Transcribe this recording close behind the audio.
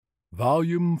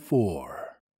Volume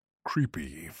 4,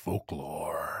 Creepy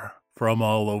Folklore, from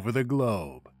all over the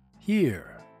globe,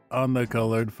 here on the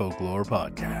Colored Folklore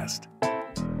Podcast.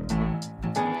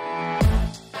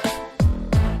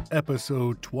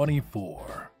 Episode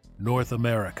 24, North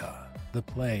America, the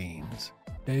Plains,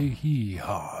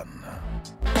 Dahihan.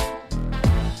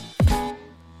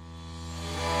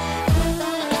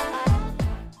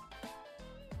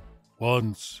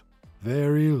 Once,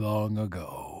 very long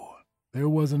ago, there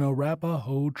was an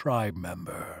Arapaho tribe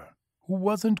member who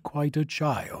wasn't quite a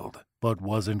child, but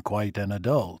wasn't quite an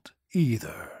adult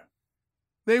either.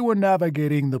 They were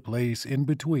navigating the place in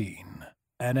between,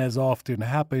 and as often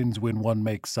happens when one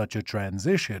makes such a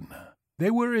transition,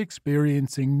 they were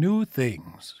experiencing new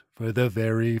things for the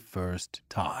very first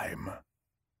time.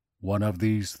 One of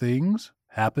these things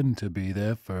happened to be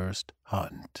their first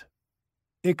hunt.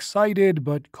 Excited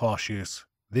but cautious,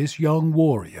 this young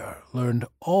warrior learned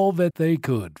all that they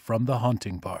could from the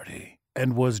hunting party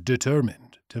and was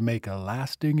determined to make a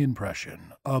lasting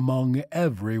impression among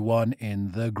everyone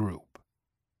in the group.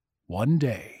 One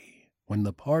day, when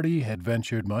the party had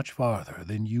ventured much farther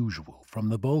than usual from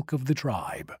the bulk of the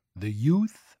tribe, the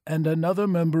youth and another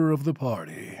member of the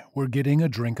party were getting a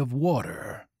drink of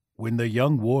water when the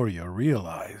young warrior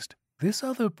realized this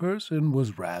other person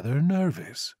was rather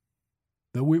nervous.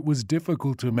 Though it was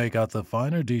difficult to make out the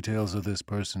finer details of this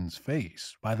person's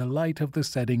face by the light of the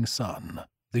setting sun,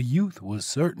 the youth was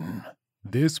certain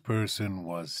this person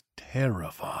was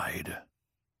terrified.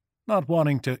 Not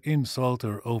wanting to insult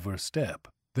or overstep,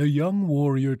 the young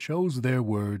warrior chose their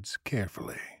words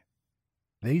carefully.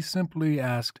 They simply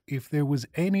asked if there was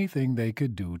anything they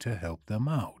could do to help them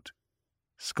out.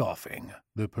 Scoffing,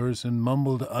 the person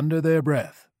mumbled under their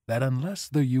breath that unless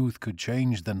the youth could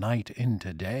change the night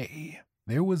into day,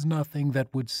 there was nothing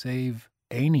that would save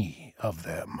any of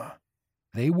them.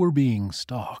 They were being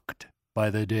stalked by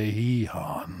the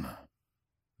Dahihan.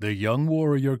 The young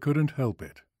warrior couldn't help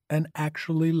it and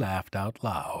actually laughed out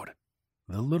loud.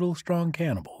 The little strong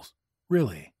cannibals.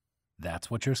 Really? That's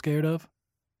what you're scared of?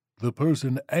 The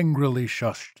person angrily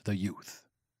shushed the youth.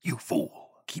 You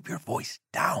fool, keep your voice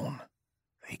down.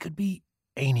 They could be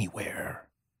anywhere.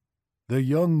 The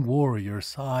young warrior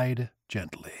sighed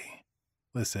gently.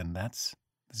 Listen, that's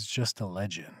just a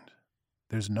legend.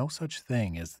 There's no such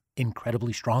thing as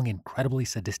incredibly strong, incredibly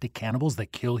sadistic cannibals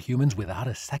that kill humans without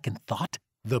a second thought,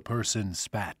 the person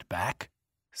spat back.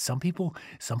 Some people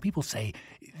say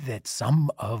that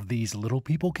some of these little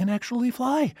people can actually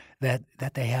fly, that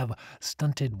they have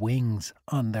stunted wings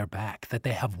on their back, that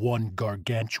they have one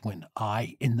gargantuan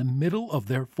eye in the middle of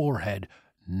their forehead,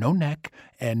 no neck,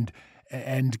 and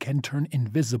can turn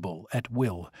invisible at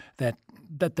will, that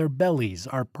their bellies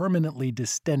are permanently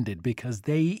distended because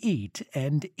they eat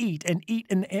and eat and eat,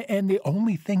 and the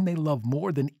only thing they love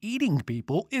more than eating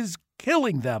people is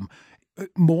killing them,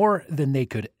 more than they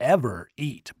could ever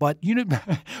eat. But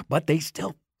but they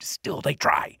still they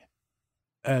try.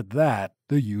 At that,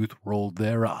 the youth rolled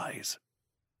their eyes.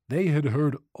 They had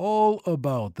heard all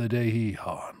about the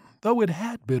Dahihan, though it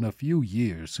had been a few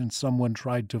years since someone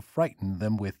tried to frighten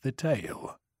them with the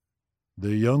tale.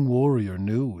 The young warrior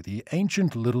knew the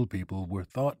ancient little people were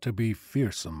thought to be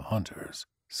fearsome hunters,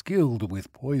 skilled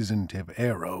with poison-tip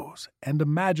arrows and a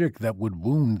magic that would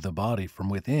wound the body from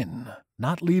within,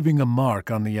 not leaving a mark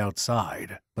on the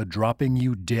outside, but dropping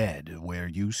you dead where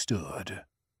you stood.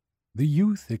 The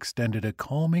youth extended a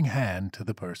calming hand to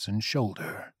the person's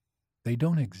shoulder. They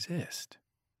don't exist.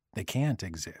 They can't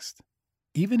exist.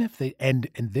 Even if they, and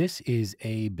this is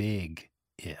a big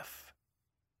if,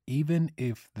 even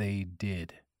if they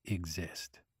did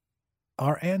exist.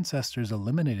 Our ancestors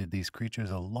eliminated these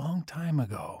creatures a long time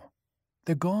ago.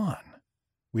 They're gone.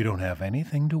 We don't have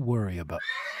anything to worry about.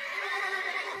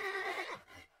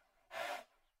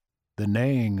 The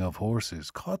neighing of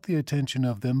horses caught the attention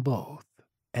of them both,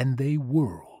 and they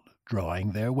whirled,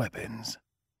 drawing their weapons.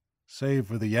 Save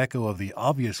for the echo of the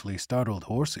obviously startled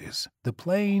horses, the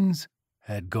plains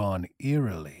had gone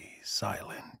eerily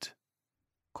silent.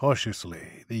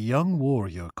 Cautiously, the young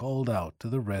warrior called out to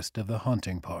the rest of the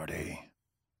hunting party.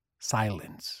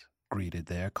 Silence greeted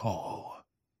their call.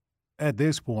 At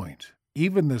this point,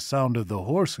 even the sound of the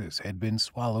horses had been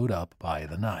swallowed up by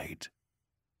the night.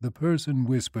 The person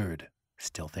whispered,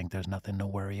 "Still think there's nothing to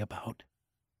worry about?"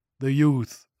 The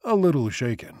youth, a little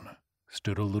shaken,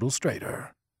 stood a little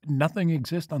straighter. Nothing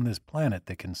exists on this planet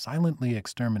that can silently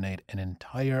exterminate an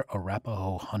entire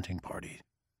Arapaho hunting party.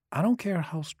 I don't care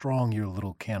how strong your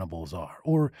little cannibals are,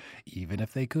 or even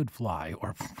if they could fly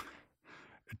or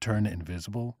turn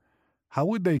invisible, how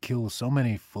would they kill so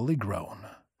many fully grown,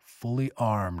 fully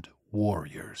armed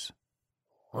warriors?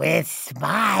 with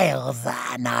smiles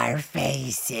on our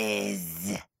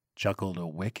faces," chuckled a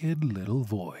wicked little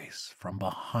voice from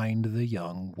behind the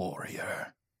young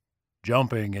warrior.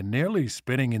 Jumping and nearly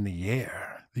spinning in the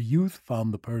air, the youth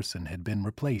found the person had been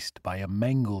replaced by a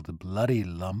mangled, bloody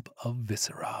lump of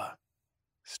viscera.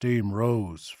 Steam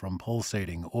rose from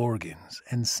pulsating organs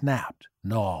and snapped,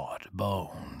 gnawed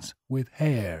bones, with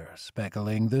hair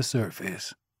speckling the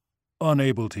surface.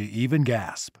 Unable to even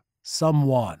gasp,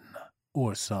 someone,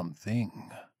 or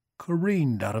something,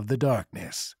 careened out of the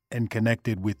darkness and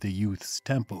connected with the youth's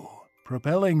temple,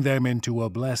 propelling them into a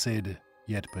blessed,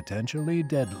 yet potentially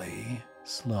deadly,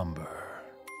 slumber.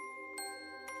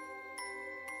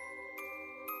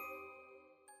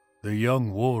 The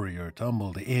young warrior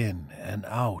tumbled in and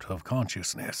out of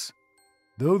consciousness.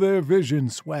 Though their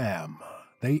vision swam,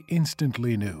 they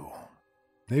instantly knew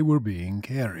they were being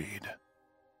carried.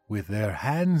 With their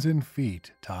hands and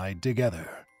feet tied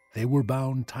together, they were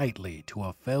bound tightly to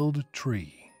a felled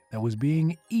tree that was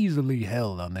being easily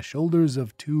held on the shoulders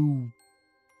of two.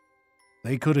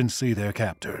 They couldn't see their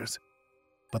captors,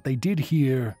 but they did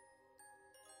hear.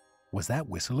 Was that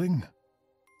whistling?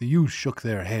 The youth shook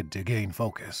their head to gain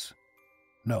focus.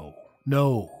 No.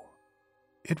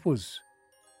 It was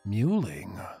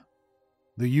mewling.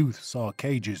 The youth saw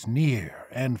cages near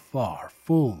and far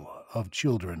full of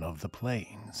children of the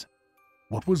plains.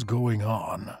 What was going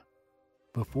on?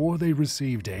 Before they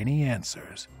received any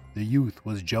answers, the youth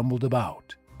was jumbled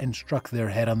about and struck their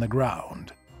head on the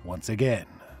ground, once again,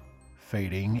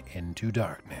 fading into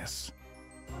darkness.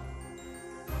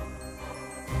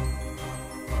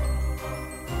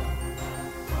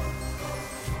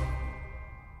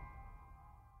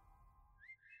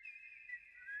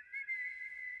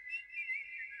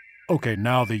 Okay,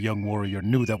 now the young warrior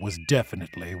knew that was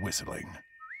definitely whistling.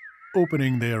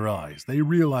 Opening their eyes, they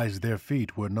realized their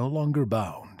feet were no longer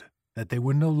bound, that they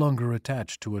were no longer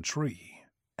attached to a tree,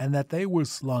 and that they were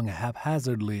slung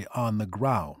haphazardly on the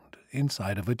ground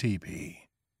inside of a teepee.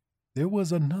 There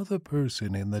was another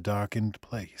person in the darkened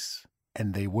place,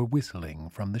 and they were whistling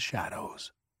from the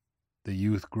shadows. The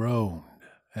youth groaned,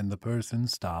 and the person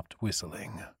stopped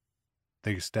whistling.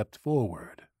 They stepped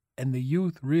forward, and the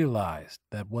youth realized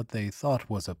that what they thought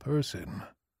was a person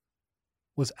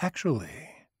was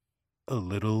actually a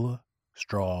little,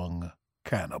 strong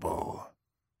cannibal.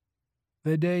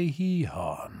 The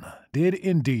Dahihan did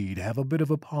indeed have a bit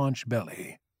of a paunch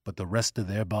belly, but the rest of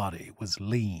their body was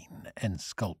lean and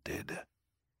sculpted.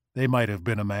 They might have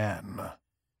been a man.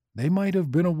 They might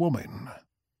have been a woman,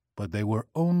 but they were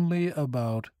only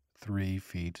about 3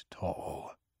 feet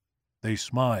tall. They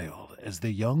smiled as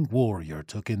the young warrior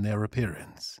took in their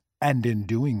appearance, and in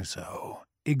doing so,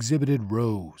 exhibited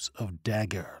rows of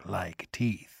dagger-like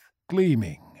teeth,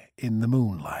 gleaming in the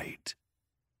moonlight.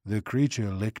 The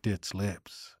creature licked its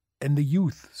lips, and the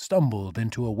youth stumbled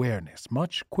into awareness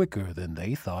much quicker than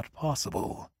they thought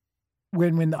possible.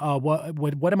 What am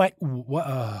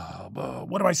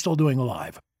I still doing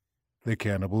alive? The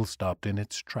cannibal stopped in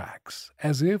its tracks,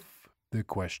 as if the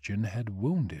question had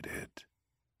wounded it.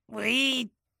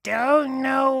 "We don't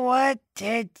know what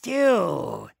to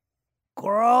do.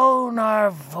 Grown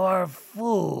are for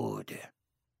food.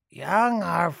 Young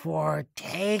are for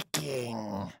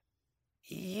taking.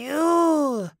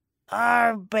 You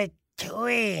are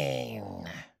between."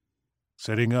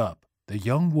 Sitting up, the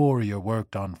young warrior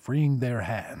worked on freeing their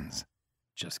hands.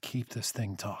 Just keep this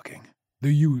thing talking,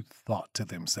 the youth thought to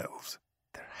themselves.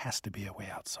 There has to be a way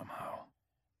out somehow.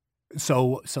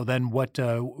 So then what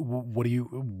do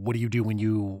you do when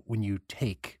you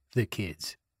take the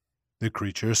kids? The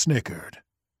creature snickered.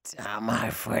 "Some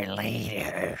are for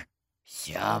later.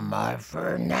 Some are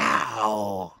for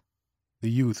now." The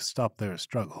youth stopped their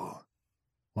struggle.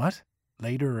 What?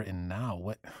 Later and now?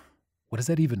 What does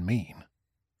that even mean?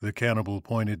 The cannibal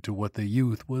pointed to what the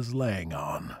youth was laying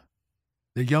on.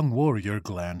 The young warrior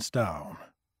glanced down.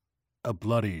 A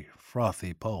bloody,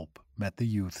 frothy pulp met the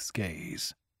youth's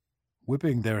gaze.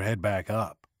 Whipping their head back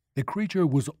up, the creature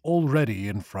was already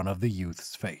in front of the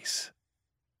youth's face.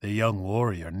 The young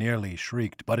warrior nearly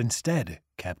shrieked, but instead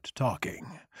kept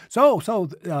talking. So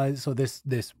this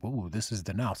is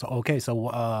the now. So okay,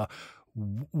 so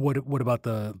what about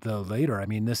the later? I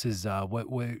mean, this is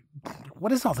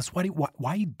what is all this?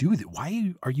 Why you do that?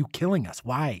 Why are you killing us?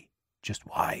 Why? Just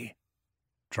why?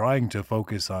 Trying to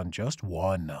focus on just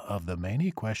one of the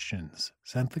many questions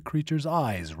sent the creature's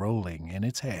eyes rolling in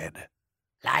its head.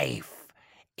 "Life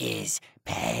is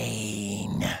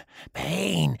pain.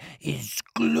 Pain is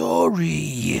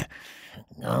glory.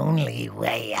 Only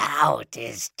way out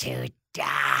is to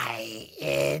die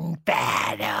in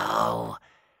battle.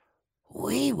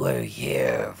 We were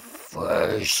here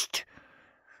first.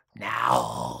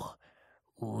 Now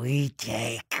we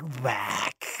take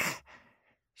back,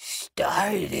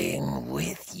 starting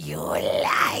with your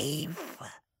life.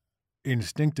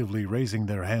 Instinctively raising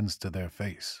their hands to their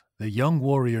face, the young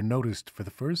warrior noticed for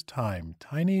the first time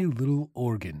tiny little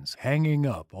organs hanging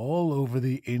up all over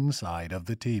the inside of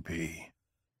the teepee.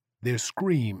 Their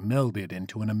scream melded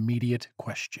into an immediate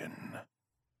question.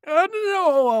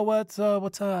 No, what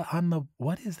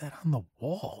is that on the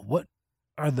wall? What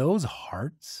are those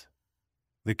hearts?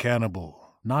 The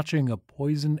cannibal, notching a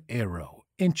poisoned arrow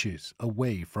inches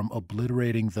away from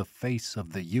obliterating the face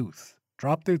of the youth,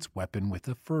 dropped its weapon with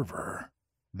a fervor.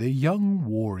 The young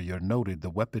warrior noted the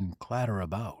weapon clatter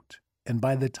about, and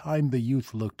by the time the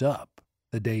youth looked up,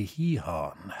 the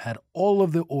Daehihan had all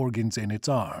of the organs in its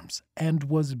arms and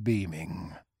was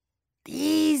beaming.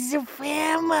 These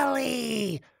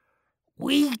family.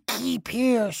 We keep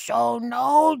here so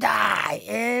no die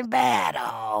in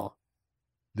battle.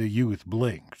 The youth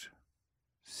blinked.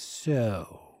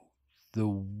 So, the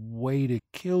way to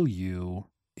kill you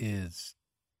is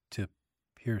to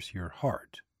pierce your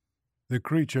heart. The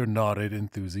creature nodded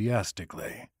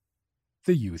enthusiastically.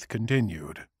 The youth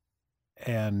continued.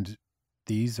 And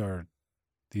these are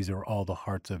all the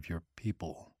hearts of your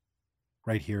people,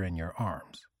 right here in your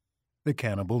arms. The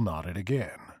cannibal nodded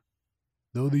again.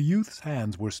 Though the youth's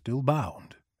hands were still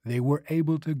bound, they were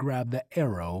able to grab the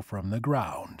arrow from the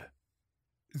ground.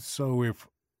 So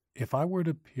if I were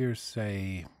to pierce,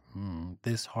 say,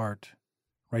 this heart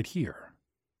right here,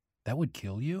 that would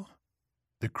kill you?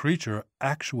 The creature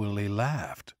actually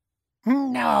laughed.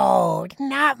 No,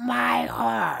 not my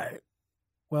heart.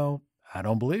 Well, I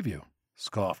don't believe you,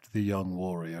 scoffed the young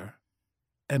warrior.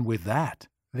 And with that,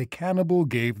 the cannibal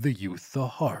gave the youth the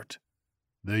heart.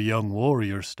 The young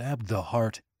warrior stabbed the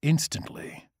heart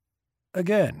instantly.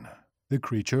 Again, the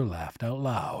creature laughed out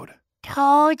loud.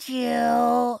 Told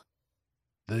you.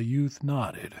 The youth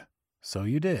nodded. So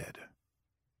you did.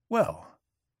 Well,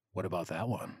 what about that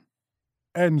one?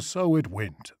 And so it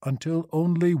went until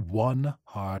only one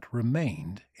heart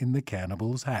remained in the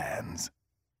cannibal's hands.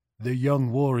 The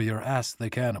young warrior asked the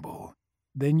cannibal,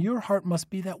 "Then your heart must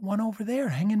be that one over there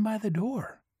hanging by the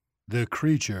door." The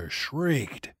creature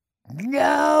shrieked,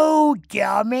 No,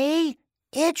 dummy.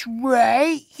 It's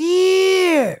right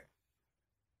here.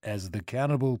 As the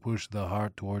cannibal pushed the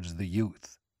heart towards the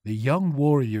youth, the young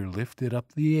warrior lifted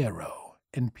up the arrow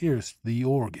and pierced the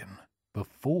organ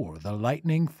before the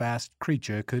lightning-fast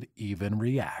creature could even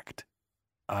react.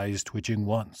 Eyes twitching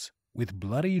once, with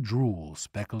bloody drool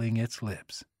speckling its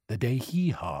lips, the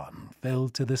Daehihan fell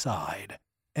to the side,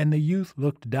 and the youth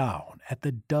looked down at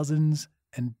the dozens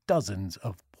and dozens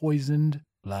of poisoned,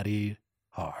 bloody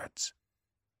hearts.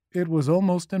 It was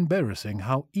almost embarrassing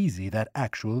how easy that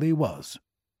actually was.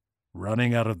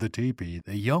 Running out of the teepee,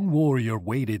 the young warrior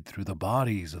waded through the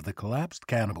bodies of the collapsed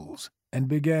cannibals and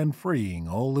began freeing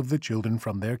all of the children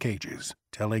from their cages,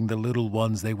 telling the little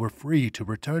ones they were free to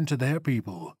return to their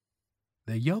people.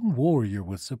 The young warrior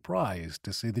was surprised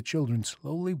to see the children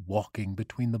slowly walking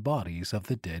between the bodies of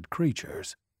the dead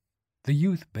creatures. The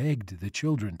youth begged the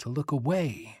children to look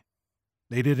away.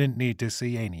 They didn't need to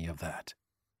see any of that.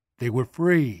 They were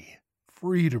free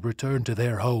to return to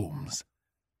their homes.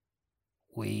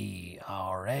 "We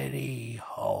are already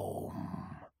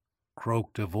home,"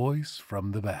 croaked a voice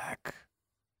from the back.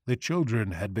 The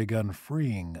children had begun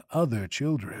freeing other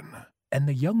children, and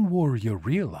the young warrior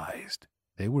realized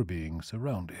they were being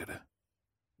surrounded.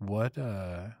 What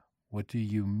do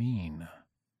you mean?"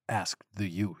 asked the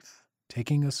youth,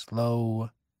 taking a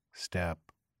slow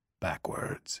step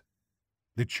backwards.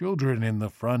 The children in the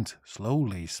front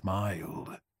slowly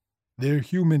smiled. Their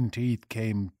human teeth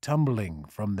came tumbling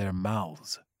from their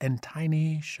mouths, and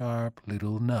tiny, sharp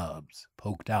little nubs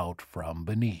poked out from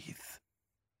beneath.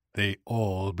 They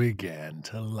all began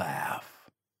to laugh.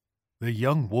 The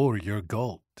young warrior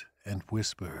gulped and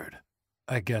whispered,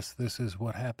 "I guess this is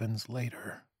what happens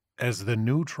later," as the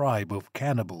new tribe of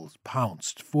cannibals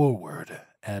pounced forward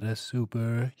at a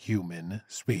superhuman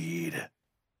speed.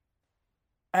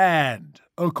 And,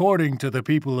 according to the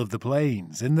people of the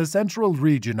plains in the central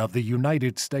region of the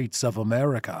United States of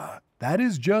America, that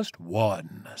is just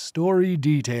one story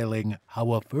detailing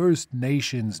how a First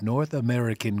Nations North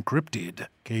American cryptid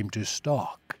came to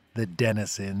stalk the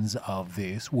denizens of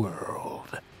this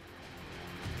world.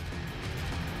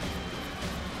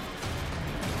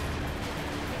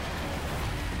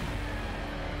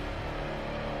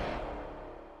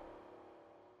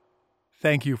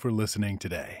 Thank you for listening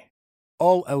today.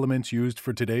 All elements used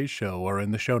for today's show are in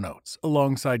the show notes,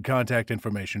 alongside contact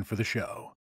information for the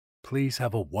show. Please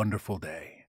have a wonderful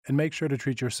day. and make sure to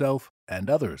treat yourself and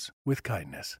others with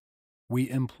kindness. We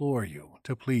implore you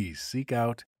to please seek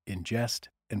out, ingest,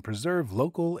 and preserve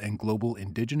local and global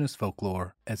indigenous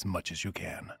folklore as much as you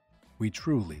can. We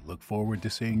truly look forward to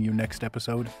seeing you next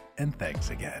episode, and thanks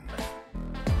again.